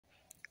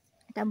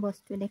এটা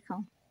বস্তু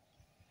দেখাওঁ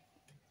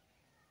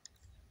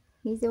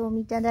এই যে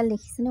অমিতাডাল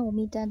দেখিছেনে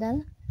অমিতাডাল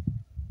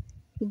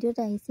ভিডিঅ'ত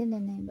আহিছে নে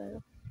নাই বাৰু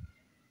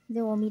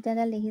যে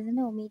অমিতাডাল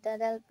দেখিছেনে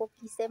অমিতাডাল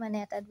পকিছে মানে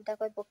এটা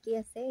দুটাকৈ পকি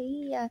আছে এই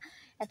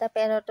এটা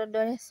পেৰটৰ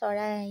দৰে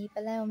চৰাই আহি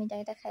পেলাই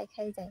অমিতাকেইটা খাই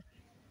খাই যায়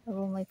আৰু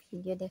মই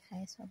ভিডিঅ' দেখাই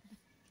আছোঁ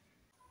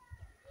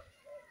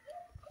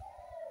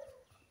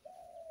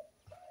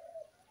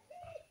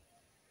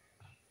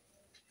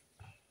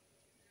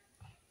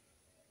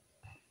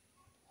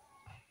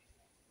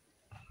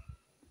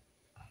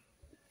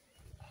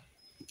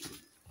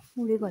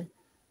উৰি গ'ল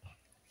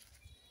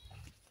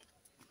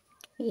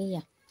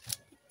এইয়া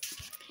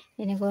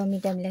এনেকৈ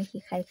অমিতাবিলাক সি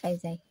খাই খাই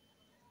যায়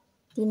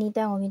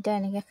 3টা অমিতা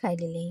এনেকৈ খাই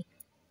দিলে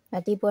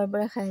ৰাতিপুৱাৰ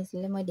পৰা খাই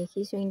আছিলে মই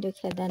দেখিছোঁ কিন্তু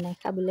খেদা নাই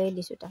খাবলৈ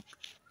দিছোঁ তাক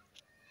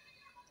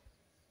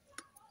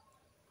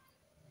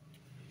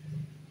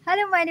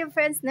Hello my dear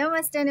friends,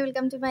 namaste and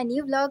welcome to my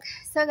new vlog.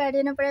 So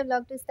gardener পৰা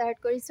vlogটো start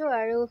কৰিছোঁ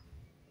আৰু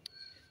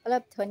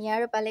অলপ ধনিয়া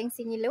আৰু পালেং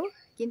ছিঙিলোঁ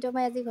কিন্তু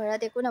মই আজি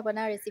ঘৰত একো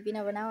নবনাওঁ ৰেচিপি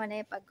নবনাওঁ মানে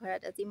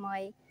পাকঘৰত আজি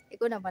মই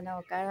একো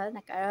নবনাওঁ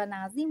কাৰণ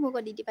আজি মোক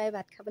অদিতি পাই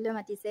ভাত খাবলৈ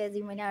মাতিছে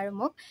জিমইনা আৰু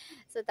মোক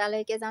চ'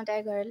 তালৈকে যাওঁ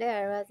তাইৰ ঘৰলৈ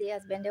আৰু আজি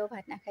হাজবেণ্ডেও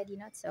ভাত নাখায়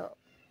দিনত চ'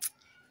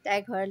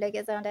 তাইৰ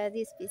ঘৰলৈকে যাওঁ তাই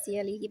আজি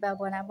স্পেচিয়েলি কিবা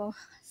বনাব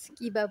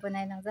কিবা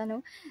বনাই নাজানো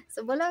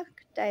চ' ব'লক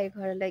তাইৰ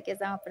ঘৰলৈকে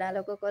যাওঁ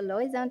আপোনালোককো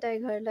লৈ যাওঁ তাইৰ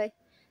ঘৰলৈ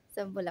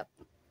চ' ব'লক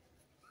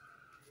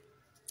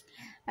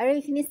আৰু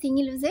এইখিনি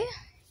ছিঙিলোঁ যে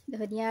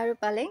ধনিয়া আৰু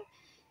পালেং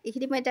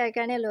এইখিনি মই তাইৰ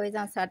কাৰণে লৈ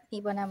যাওঁ চাটনি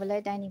বনাবলৈ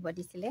তাই নিব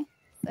দিছিলে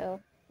চ'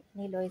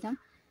 এইখিনি লৈ যাম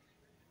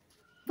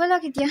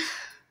ব'লক এতিয়া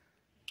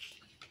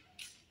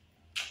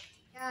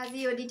আজি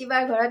অদিতি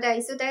বাৰ ঘৰত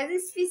আহিছোঁ তাই আজি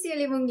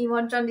স্পেচিয়েলি মোক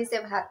নিমন্ত্ৰণ দিছে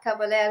ভাত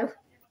খাবলৈ আৰু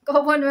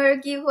ক'ব নোৱাৰোঁ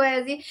কি খুৱাই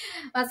আজি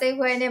মাছে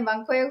খুৱাই নে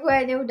মাংসই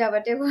খুৱাই নে সুদা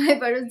ভাতে খুৱাই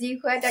বাৰু যি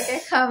খুৱাই তাকে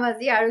খাম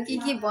আজি আৰু কি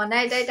কি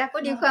বনাই তাই তাকো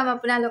দেখুৱাম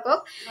আপোনালোকক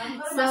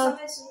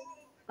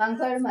মাংস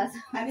আৰু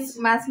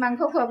মাছ মাংস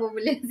খুৱাব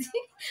বোলে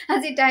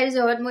আজি তাইৰ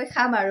জহত মই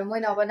খাম আৰু মই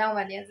নবনাওঁ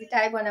মানে আজি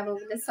তাই বনাব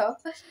বোলে চব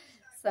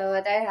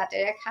তাইৰ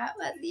হাতেৰে খাম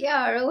আজি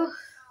আৰু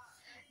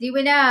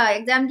যিদিনা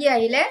এক্সাম দি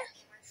আহিলে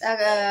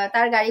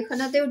তাৰ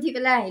গাড়ীখনতে উঠি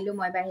পেলাই আহিলোঁ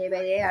মই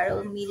বাহিৰে আৰু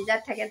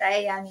মিৰ্জাত থাকে তাই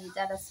এয়া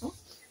মিৰ্জাত আছোঁ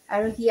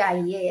আৰু সি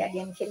আহিয়ে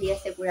গেম খেলি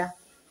আছে পুৰা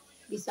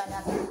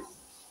বিচনাত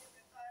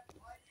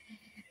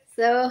চ'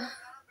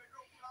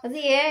 আজি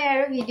এয়াই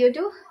আৰু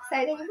ভিডিঅ'টো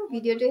চাই থাকিব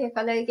ভিডিঅ'টো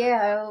শেষলৈকে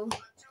আৰু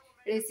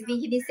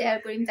ৰেচিপিখিনি শ্বেয়াৰ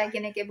কৰিম তাই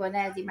কেনেকৈ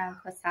বনাই আজি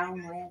মাংস চাওঁ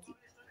মই আজি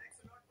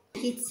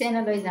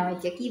কিটচেনলৈ যাওঁ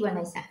এতিয়া কি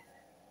বনাইছা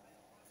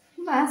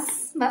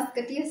মাছ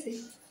কাটি আছে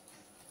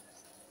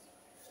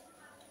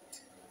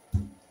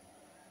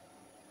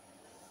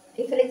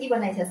এইফালে কি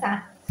বনাইছা চাহ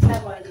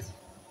বনাই দিছোঁ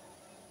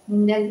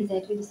মুগ দাল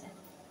ভিজাই থৈ দিছা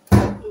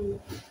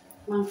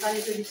মাংস আনি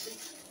থৈ দিছোঁ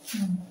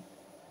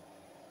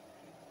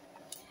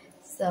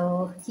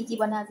চ' কি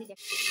বনা আজি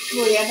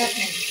বঢ়িয়া ভাত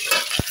নাই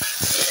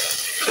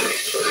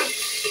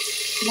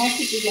মই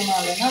শিকি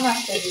বনালে ন মাছ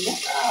দিলে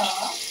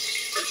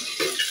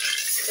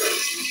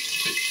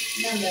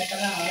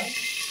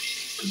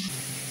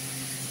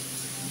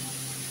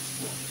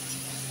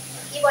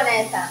কি বনাই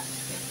আছা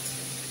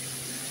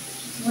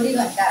মুড়ি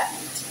ঘণ্টা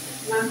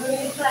মাংস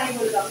ফ্ৰাই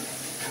কৰিলাম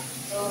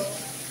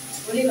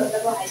মুড়ি ঘণ্টা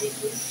বহাই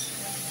দিছোঁ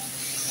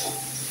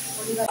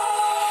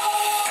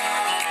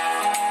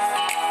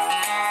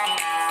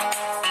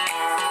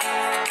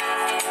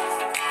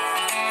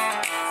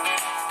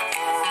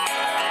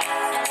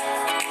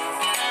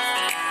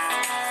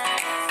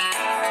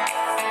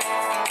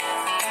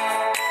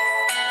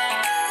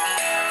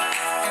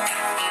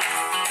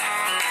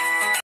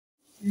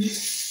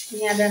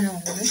ada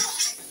nunggu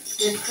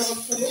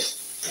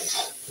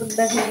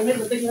udah ini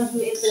betul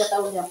langsung itu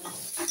tahu jam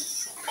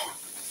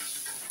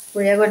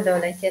punya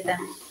gondol aja ta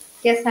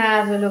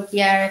kesa dulu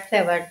kiar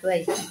flavor tuh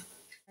aja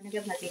ini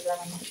kita mati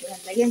kelam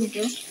lagi nih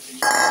tuh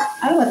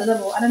aku nggak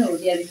tahu ada nunggu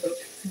dia itu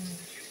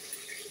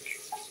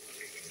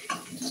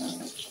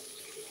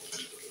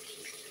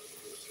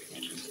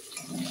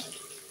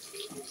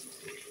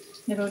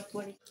road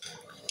puri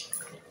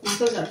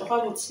masuk jatuh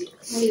kalau sih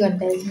ini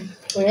gondol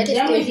punya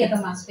dia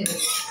mas itu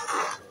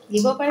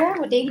দিব পাৰা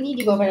গোটেইখিনি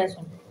দিব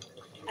পাৰাচোন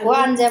ও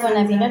আঞ্জা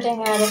বনাবি ন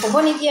টেঙা আৰু ক'ব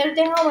নেকি আৰু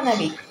টেঙাও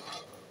বনাবি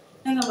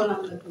টেঙা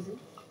বনাবলৈ খোজে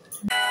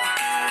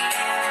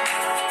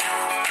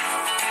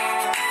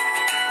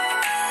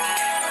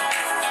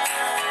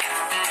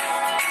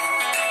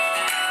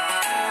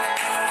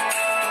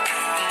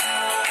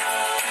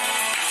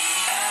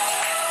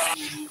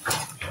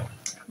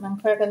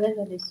মাংসৰ কালাৰ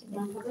লৈছোঁ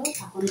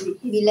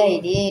বিলাহী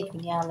দিয়ে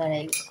ধুনীয়া কালাৰ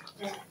আহিছে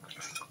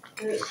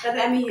তাতে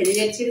আমি হেৰি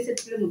ৰেড চিলি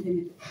চেটটো মুঠে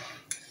নিদিওঁ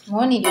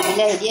মই নিদিওঁ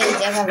বিলাহী দিয়ে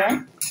এতিয়া কালাৰ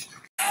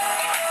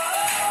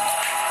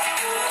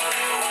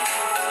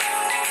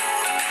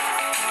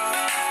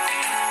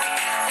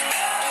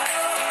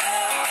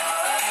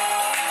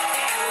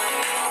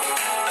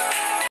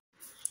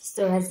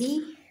চ' আজি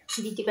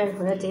দিতিবাৰ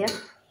ঘৰত এয়া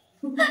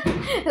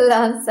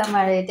লাঞ্চ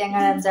আমাৰ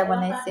টেঙাৰ আঞ্জা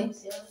বনাইছে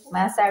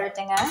মাছ আৰু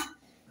টেঙা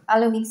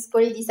আলু মিক্স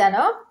কৰি দিছা ন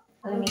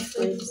আলু মিক্স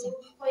কৰি দিছে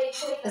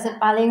তাৰপিছত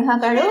পালেং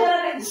শাক আৰু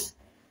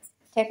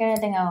থেকেৰা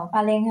টেঙা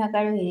পালেং শাক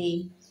আৰু হেৰি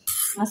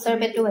মাছৰ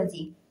পেটু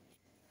ভাজি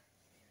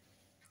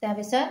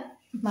তাৰপিছত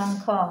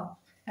মাংস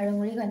আৰু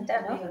মুড়ি ঘণ্টা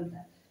ন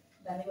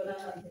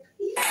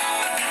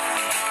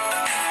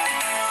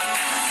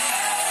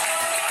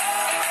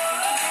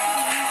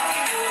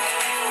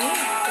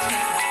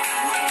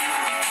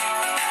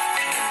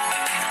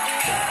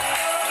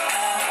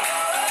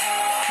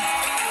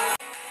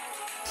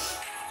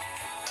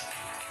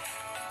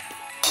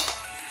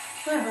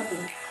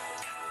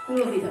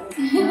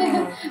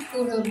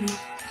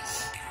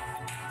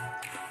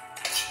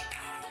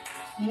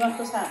Niwag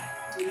ko sa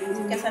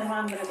kesan mo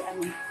ang berarti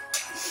ano.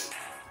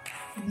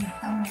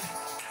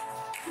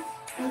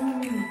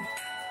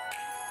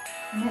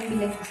 Mahal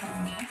bilang sa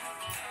sana.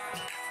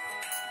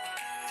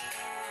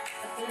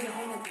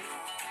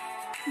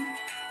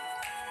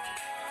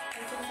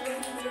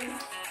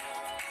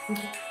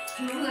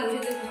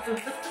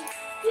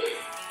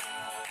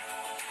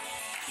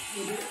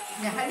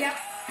 Jahat ya.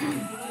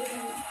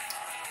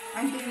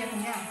 Antik ya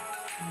punya.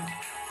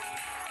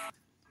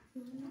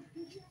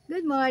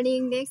 Good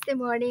morning. Next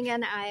morning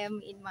and I am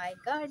in my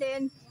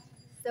garden.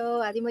 So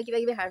আজি মই কিবা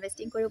কিবি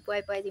হাৰ্ভেষ্টিং কৰোঁ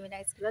পুৱাই যিমিনা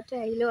স্কুলতে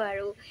আহিলোঁ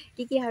আৰু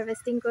কি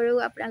হাৰ্ভেষ্টিং কৰোঁ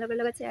আপোনালোকৰ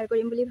লগত শ্বেয়াৰ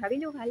কৰিম বুলি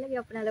ভাবিলোঁ ভাল লাগে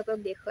আপোনালোকক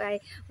দেখুৱাই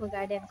মোৰ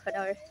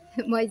গাৰ্ডেনখনৰ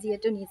মই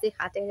যিহেতু নিজে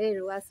হাতেৰে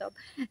ৰোৱা চব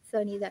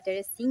নিজ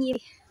হাতেৰে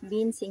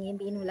ছিঙি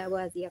বিন ওলাব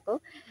আজি আকৌ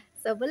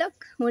চব বলক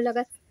মোৰ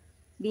লগত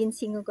বিন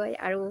ছিঙোগৈ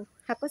আৰু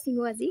শাকো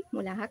ছিঙো আজি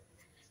মূলা শাক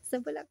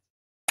চব বলক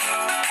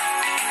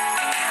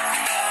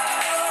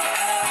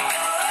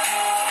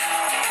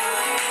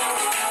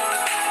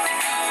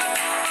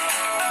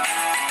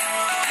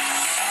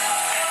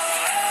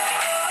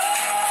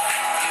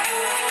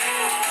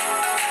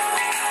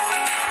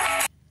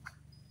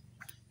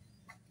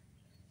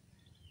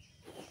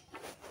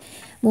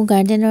মোৰ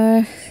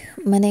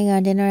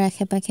গাৰ্ডেনৰ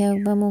আশে পাশে হওক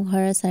বা মোৰ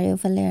ঘৰৰ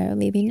চাৰিওফালে আৰু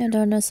বিভিন্ন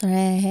ধৰণৰ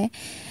চৰাই আহে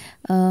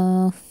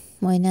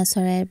মইনা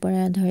চৰাইৰ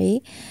পৰা ধৰি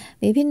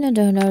বিভিন্ন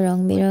ধৰণৰ ৰং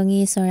বিৰঙী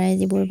চৰাই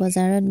যিবোৰ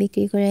বজাৰত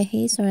বিক্ৰী কৰে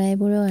সেই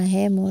চৰাইবোৰো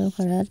আহে মোৰ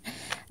ঘৰত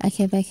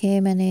আশে পাশে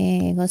মানে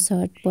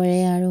গছত পৰে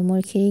আৰু মোৰ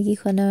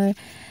খিৰিকীখনৰ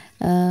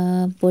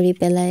পৰি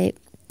পেলাই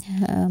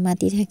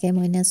মাতি থাকে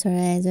মইনা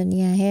চৰাই এজনী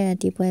আহে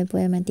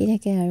ৰাতিপুৱাই মাতি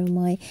থাকে আৰু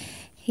মই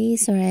সেই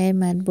চৰাইৰ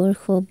মাতবোৰ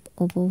খুব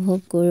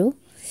উপভোগ কৰোঁ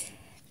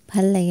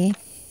ভাল লাগে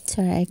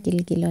চৰাইৰ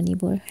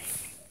কিলকিলনিবোৰ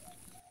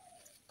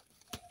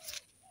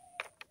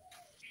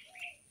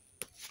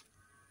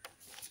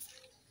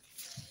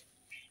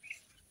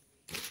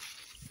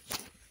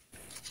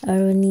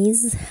আৰু নিজ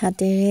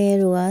হাতেৰে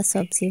ৰোৱা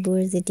চব্জিবোৰ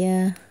যেতিয়া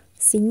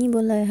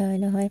ছিঙিবলৈ হয়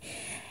নহয়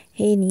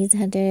সেই নিজ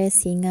হাতেৰে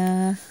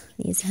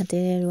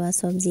ৰোৱা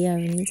চব্জি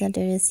আৰু নিজ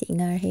হাতেৰে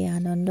ছিঙাৰ সেই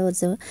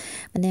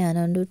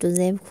আনন্দটো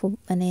যে খুব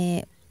মানে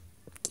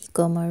কি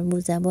ক'ম আৰু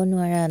বুজাব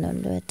নোৱাৰা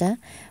আনন্দ এটা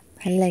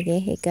ভাল লাগে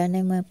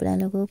সেইকাৰণে মই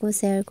আপোনালোককো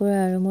শ্বেয়াৰ কৰোঁ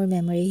আৰু মোৰ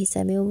মেমৰি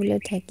হিচাপেও বোলে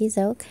থাকি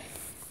যাওক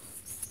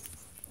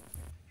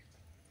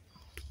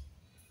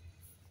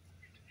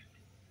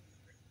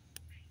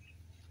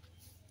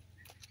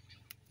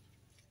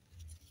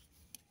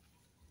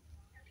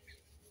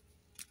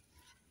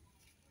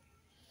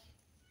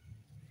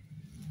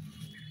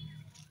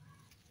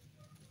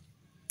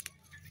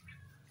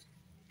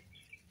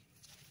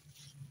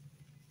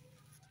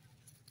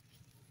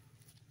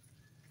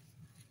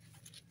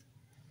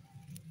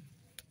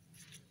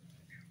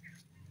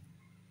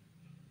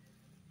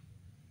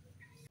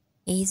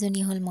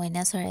এইজনী হ'ল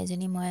মইনা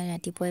চৰাইজনী মই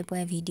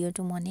ৰাতিপুৱাই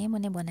ভিডিঅ'টো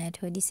মনে বনাই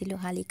থৈ দিছিলোঁ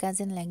শালিকা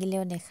যেন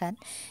লাগিলেও দেখাত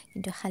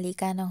কিন্তু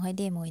শালিকা নহয়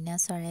দেই মইনা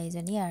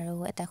চৰাইজনী আৰু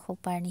এটা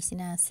খোপাৰ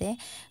নিচিনা আছে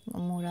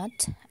মূৰত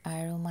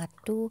আৰু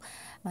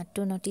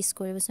মাতটো নটিচ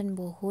কৰিবচোন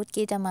বহুত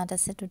কেইটা মাত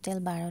আছে টোটেল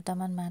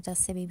 12টামান মাত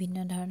আছে বিভিন্ন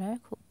ধৰণৰ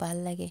খুব ভাল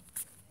লাগে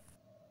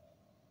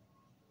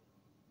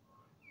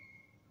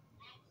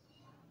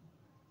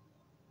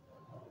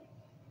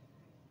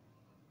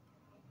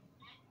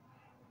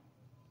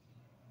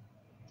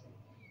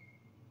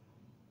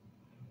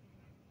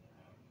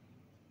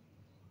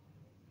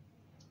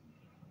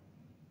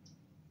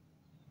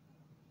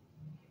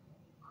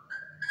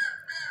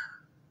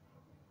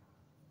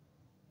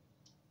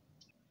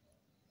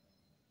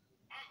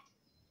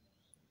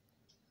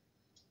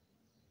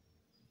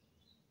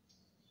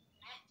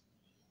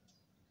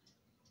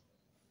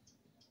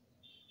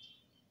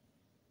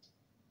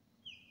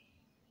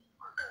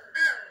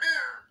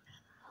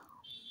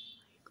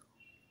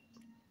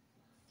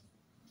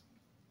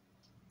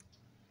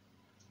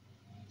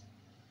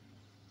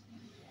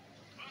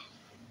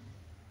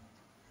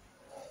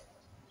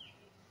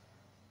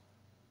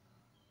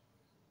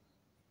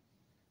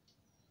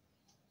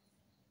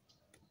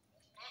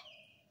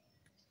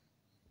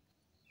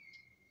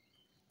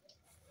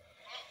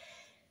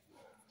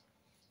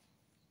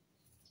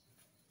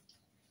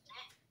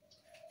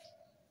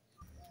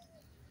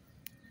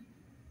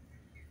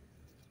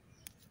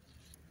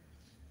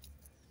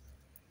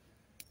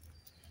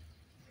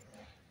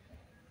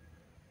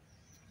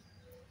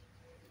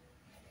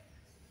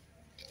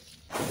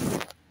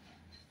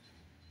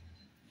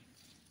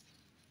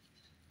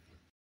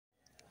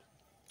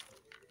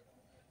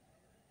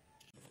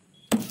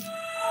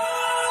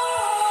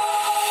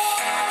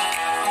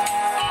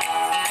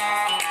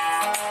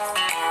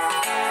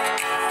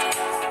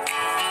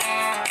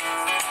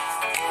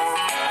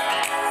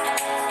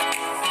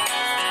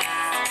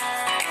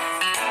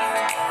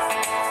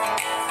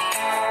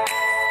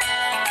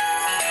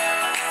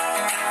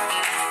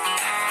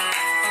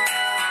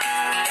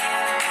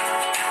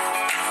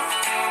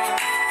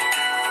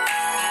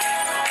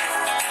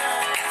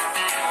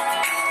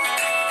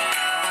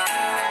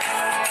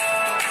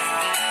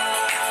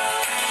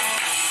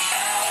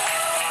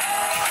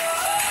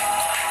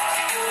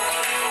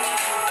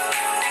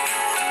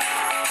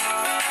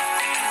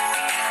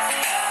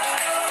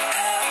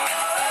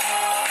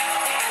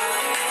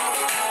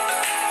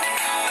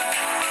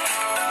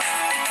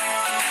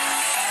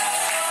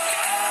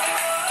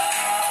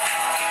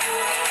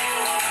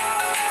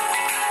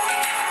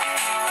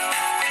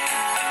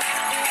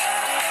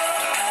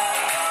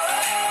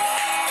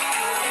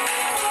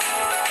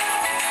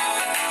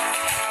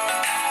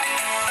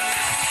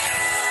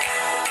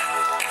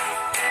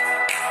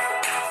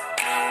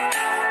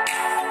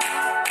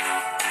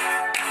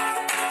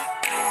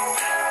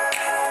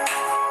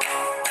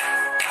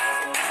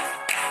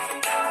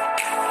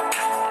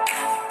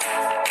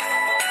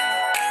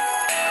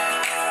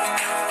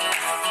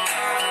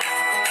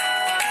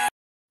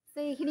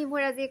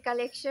মোৰ আজি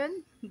কালেকশ্যন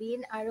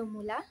বিন আৰু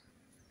মূলা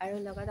আৰু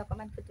লগত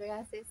অকণমান খুতুৰা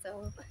আছে চ'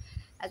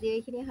 আজি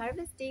এইখিনি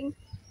হাৰ্ভেষ্টিং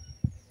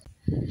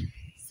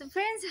চ'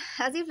 ফ্ৰেণ্ডছ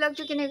আজি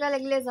ব্লগটো কেনেকুৱা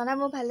লাগিলে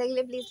জনাব ভাল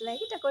লাগিলে প্লিজ লাইক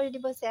এটা কৰি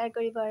দিব শ্বেয়াৰ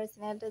কৰিব আৰু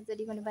চেনেলটোত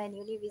যদি কোনোবাই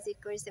নিউলি ভিজিট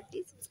কৰিছে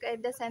please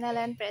subscribe the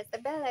channel and press the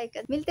bell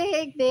icon মিলতে हैं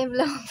एक नए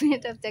ब्लॉग में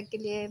तब तक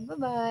के लिए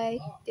bye bye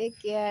take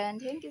care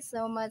and thank you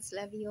so much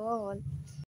love you all